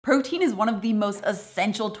protein is one of the most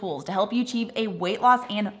essential tools to help you achieve a weight loss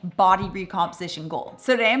and body recomposition goal.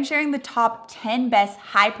 So today I'm sharing the top 10 best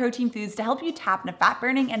high protein foods to help you tap into fat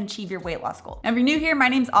burning and achieve your weight loss goal. Now, if you're new here, my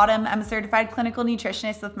name's Autumn. I'm a certified clinical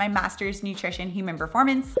nutritionist with my master's nutrition human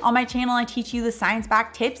performance. On my channel, I teach you the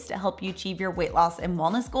science-backed tips to help you achieve your weight loss and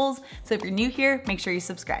wellness goals. So if you're new here, make sure you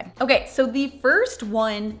subscribe. Okay, so the first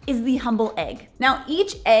one is the humble egg. Now,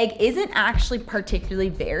 each egg isn't actually particularly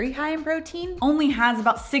very high in protein, only has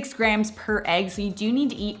about 6 grams per egg, so you do need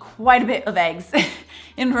to eat quite a bit of eggs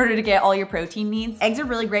in order to get all your protein needs. Eggs are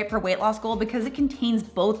really great for weight loss goal because it contains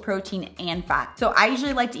both protein and fat. So I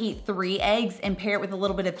usually like to eat 3 eggs and pair it with a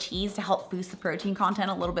little bit of cheese to help boost the protein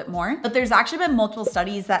content a little bit more. But there's actually been multiple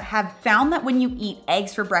studies that have found that when you eat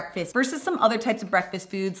eggs for breakfast versus some other types of breakfast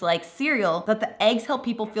foods like cereal, that the eggs help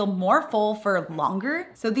people feel more full for longer.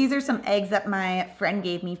 So these are some eggs that my friend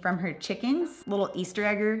gave me from her chickens, little Easter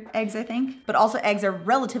egg eggs, I think. But also eggs are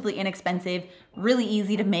relatively inexpensive, really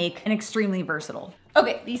easy to make, and extremely versatile.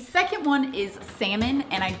 Okay, the second one is salmon,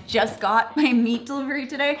 and I just got my meat delivery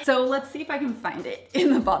today. So let's see if I can find it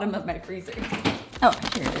in the bottom of my freezer. Oh,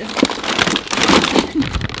 here it is.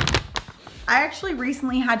 I actually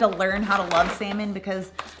recently had to learn how to love salmon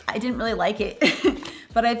because I didn't really like it.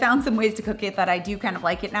 But I found some ways to cook it that I do kind of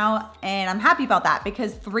like it now, and I'm happy about that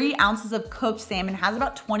because 3 ounces of cooked salmon has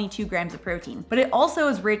about 22 grams of protein. But it also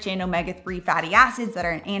is rich in omega-3 fatty acids that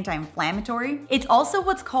are an anti-inflammatory. It's also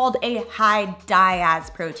what's called a high diaz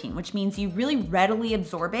protein, which means you really readily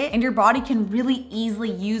absorb it and your body can really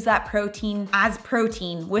easily use that protein as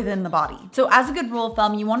protein within the body. So as a good rule of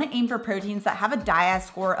thumb, you want to aim for proteins that have a diaz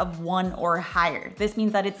score of 1 or higher. This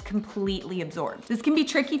means that it's completely absorbed. This can be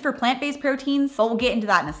tricky for plant-based proteins, but we'll get into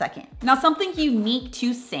that in a second. Now, something unique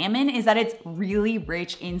to salmon is that it's really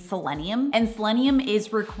rich in selenium, and selenium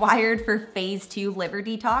is required for phase 2 liver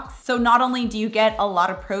detox. So not only do you get a lot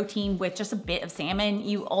of protein with just a bit of salmon,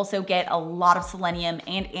 you also get a lot of selenium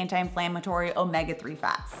and anti-inflammatory omega-3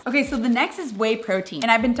 fats. Okay, so the next is whey protein. And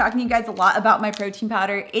I've been talking to you guys a lot about my protein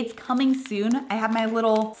powder. It's coming soon. I have my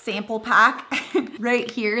little sample pack right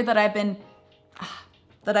here that I've been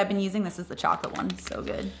using. This is the chocolate one, so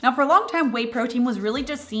good. Now, for a long time, whey protein was really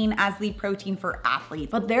just seen as the protein for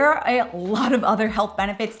athletes, but there are a lot of other health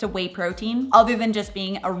benefits to whey protein other than just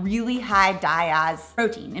being a really high diaz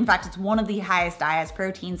protein. In fact, it's one of the highest diaz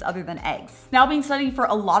proteins other than eggs. Now being studied for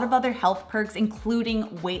a lot of other health perks,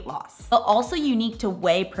 including weight loss. But also unique to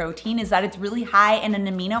whey protein is that it's really high in an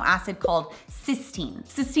amino acid called cysteine.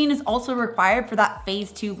 Cysteine is also required for that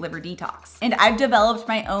phase 2 liver detox. And I've developed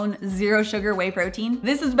my own 0 sugar whey protein.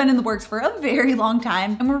 This has been in the works for a very long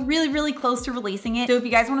time, and we're really close to releasing it. So if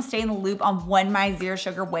you guys want to stay in the loop on when my 0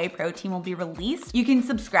 sugar whey protein will be released, you can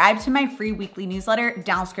subscribe to my free weekly newsletter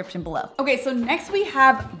down description below. Okay, so next we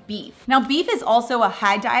have beef. Now, beef is also a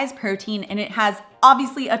high diaz protein, and it has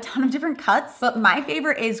obviously a ton of different cuts, but my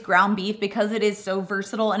favorite is ground beef because it is so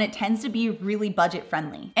versatile and it tends to be really budget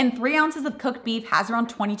friendly. And 3 ounces of cooked beef has around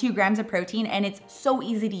 22 grams of protein, and it's so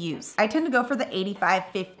easy to use. I tend to go for the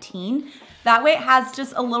 85-15. That way it has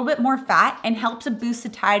just a little bit more fat and helps to boost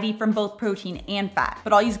satiety from both protein and fat.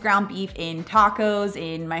 But I'll use ground beef in tacos,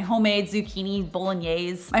 in my homemade zucchini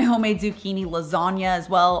bolognese, my homemade zucchini lasagna as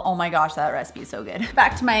well. Oh my gosh, that recipe is so good.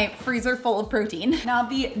 Back to my freezer full of protein. Now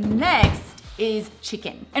the next is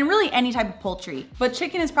chicken, and really any type of poultry, but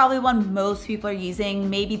chicken is probably the one most people are using,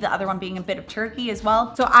 maybe the other one being a bit of turkey as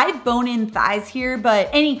well. So I bone in thighs here, but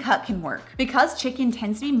any cut can work. Because chicken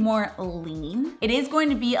tends to be more lean, it is going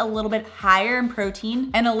to be a little bit higher in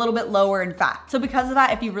protein and a little bit lower in fat. So because of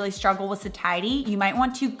that, if you really struggle with satiety, you might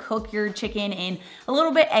want to cook your chicken in a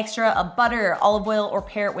little bit extra of butter, olive oil, or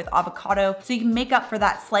pair it with avocado so you can make up for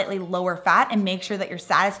that slightly lower fat and make sure that you're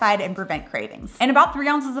satisfied and prevent cravings. And about 3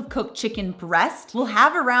 ounces of cooked chicken breast will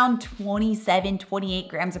have around 27-28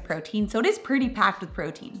 grams of protein, so it is pretty packed with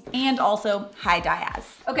protein and also high diaz.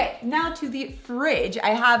 Okay, now to the fridge, I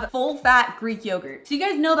have full fat Greek yogurt. So you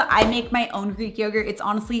guys know that I make my own Greek yogurt. It's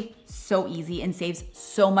honestly so easy and saves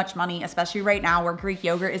so much money, especially right now where Greek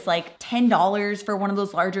yogurt is like $10 for one of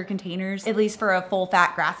those larger containers, at least for a full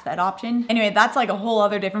fat grass-fed option. Anyway, that's like a whole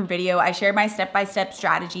other different video. I shared my step-by-step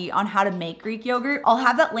strategy on how to make Greek yogurt. I'll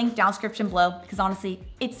have that link down description below because honestly,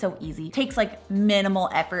 it's so easy. It takes like minimal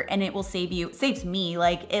effort and it will saves me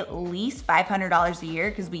like at least $500 a year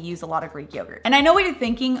because we use a lot of Greek yogurt. And I know what you're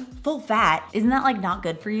thinking, full fat, isn't that like not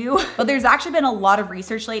good for you? But there's actually been a lot of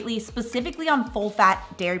research lately, specifically on full fat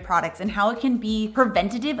dairy products and how it can be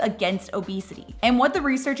preventative against obesity. And what the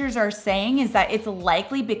researchers are saying is that it's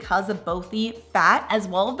likely because of both the fat as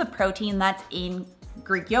well as the protein that's in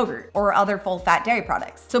Greek yogurt or other full fat dairy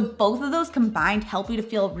products. So both of those combined help you to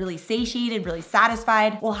feel really satiated, really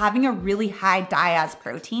satisfied while having a really high diaz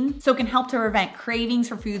protein. So it can help to prevent cravings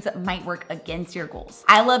for foods that might work against your goals.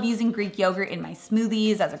 I love using Greek yogurt in my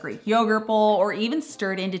smoothies, as a Greek yogurt bowl, or even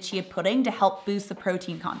stirred into chia pudding to help boost the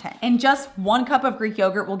protein content. And just 1 cup of Greek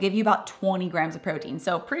yogurt will give you about 20 grams of protein,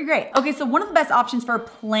 so pretty great. Okay, so one of the best options for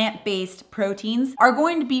plant-based proteins are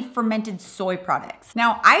going to be fermented soy products.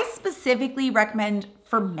 Now, I specifically recommend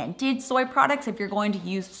fermented soy products if you're going to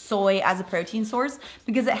use soy as a protein source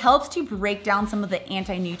because it helps to break down some of the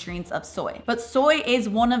anti-nutrients of soy. But soy is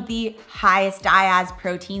one of the highest diaz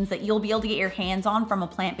proteins that you'll be able to get your hands on from a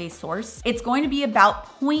plant-based source. It's going to be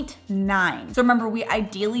about 0.9. So remember, we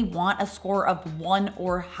ideally want a score of 1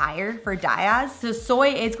 or higher for diaz. So soy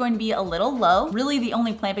is going to be a little low. Really, the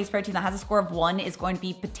only plant-based protein that has a score of 1 is going to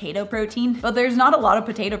be potato protein, but there's not a lot of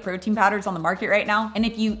potato protein powders on the market right now. And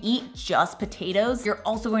if you eat just potatoes, you're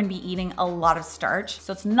also going to be eating a lot of starch,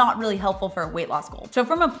 so it's not really helpful for a weight loss goal. So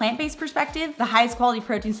from a plant-based perspective, the highest quality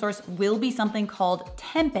protein source will be something called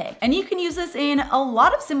tempeh. And you can use this in a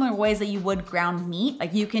lot of similar ways that you would ground meat.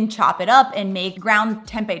 Like you can chop it up and make ground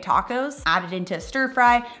tempeh tacos, add it into a stir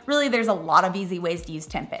fry. Really, there's a lot of easy ways to use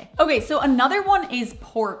tempeh. Okay, so another one is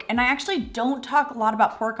pork. And I actually don't talk a lot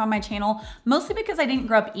about pork on my channel, mostly because I didn't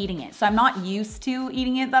grow up eating it. So I'm not used to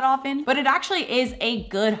eating it that often, but it actually is a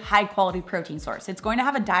good high quality protein source. It's going to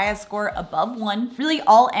have a diaz score above 1. Really,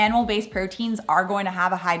 all animal-based proteins are going to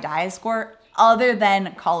have a high diaz score other than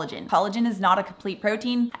collagen. Collagen is not a complete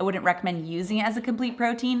protein. I wouldn't recommend using it as a complete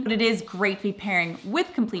protein, but it is great to be pairing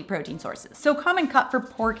with complete protein sources. So common cut for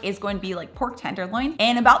pork is going to be like pork tenderloin,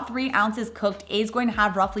 and about 3 ounces cooked is going to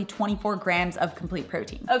have roughly 24 grams of complete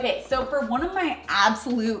protein. Okay, so for one of my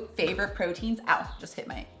absolute favorite proteins, ow, just hit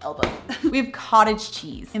my elbow. We have cottage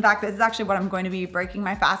cheese. In fact, this is actually what I'm going to be breaking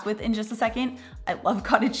my fast with in just a second. I love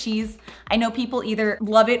cottage cheese. I know people either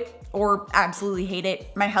love it or absolutely hate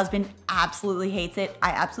it. My husband absolutely hates it.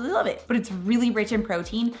 I absolutely love it. But it's really rich in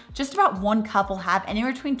protein. Just about 1 cup will have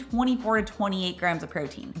anywhere between 24 to 28 grams of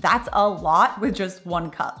protein. That's a lot with just 1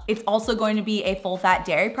 cup. It's also going to be a full fat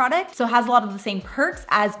dairy product, so it has a lot of the same perks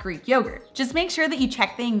as Greek yogurt. Just make sure that you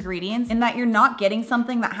check the ingredients and that you're not getting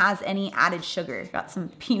something that has any added sugar. Got some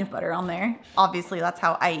peanut butter on there. Obviously, that's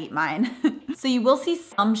how I eat mine. So you will see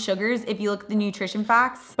some sugars if you look at the nutrition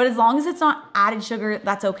facts, but as long as it's not added sugar,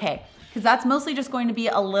 that's okay, because that's mostly just going to be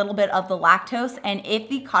a little bit of the lactose. And if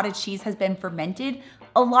the cottage cheese has been fermented,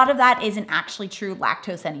 a lot of that isn't actually true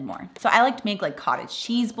lactose anymore. So I like to make like cottage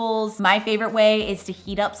cheese bowls. My favorite way is to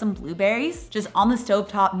heat up some blueberries, just on the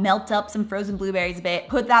stovetop, melt up some frozen blueberries a bit,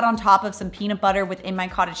 put that on top of some peanut butter within my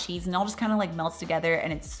cottage cheese, and it all just kind of like melts together,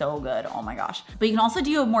 and it's so good. Oh my gosh. But you can also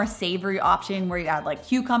do a more savory option where you add like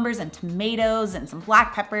cucumbers and tomatoes and some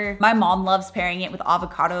black pepper. My mom loves pairing it with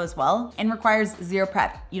avocado as well, and requires 0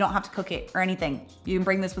 prep. You don't have to cook it or anything. You can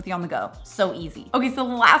bring this with you on the go. So easy. Okay, so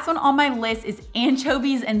the last one on my list is anchovies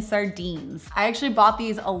and sardines. I actually bought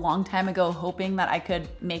these a long time ago, hoping that I could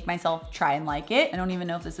make myself try and like it. I don't even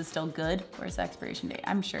know if this is still good. Where's the expiration date?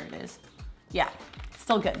 I'm sure it is. Yeah, it's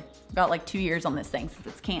still good. Got like 2 years on this thing since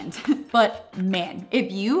it's canned. But man, if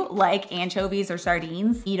you like anchovies or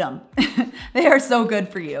sardines, eat them. They are so good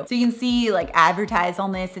for you. So you can see like advertised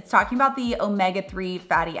on this, it's talking about the omega-3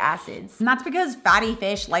 fatty acids. And that's because fatty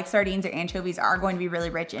fish like sardines or anchovies are going to be really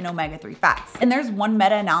rich in omega-3 fats. And there's one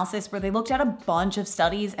meta-analysis where they looked at a bunch of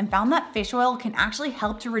studies and found that fish oil can actually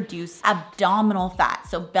help to reduce abdominal fat,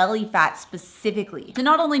 so belly fat specifically. So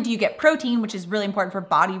not only do you get protein, which is really important for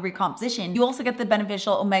body recomposition, you also get the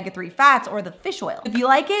beneficial omega-3 fats or the fish oil. If you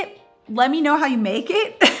like it, let me know how you make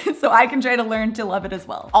it so I can try to learn to love it as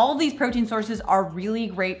well. All of these protein sources are really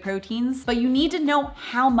great proteins, but you need to know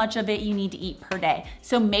how much of it you need to eat per day.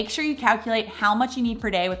 So make sure you calculate how much you need per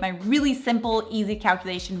day with my really simple, easy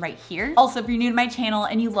calculation right here. Also, if you're new to my channel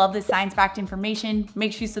and you love this science-backed information,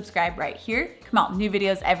 make sure you subscribe right here. Come out, new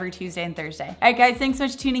videos every Tuesday and Thursday. All right guys, thanks so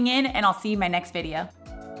much for tuning in, and I'll see you in my next video.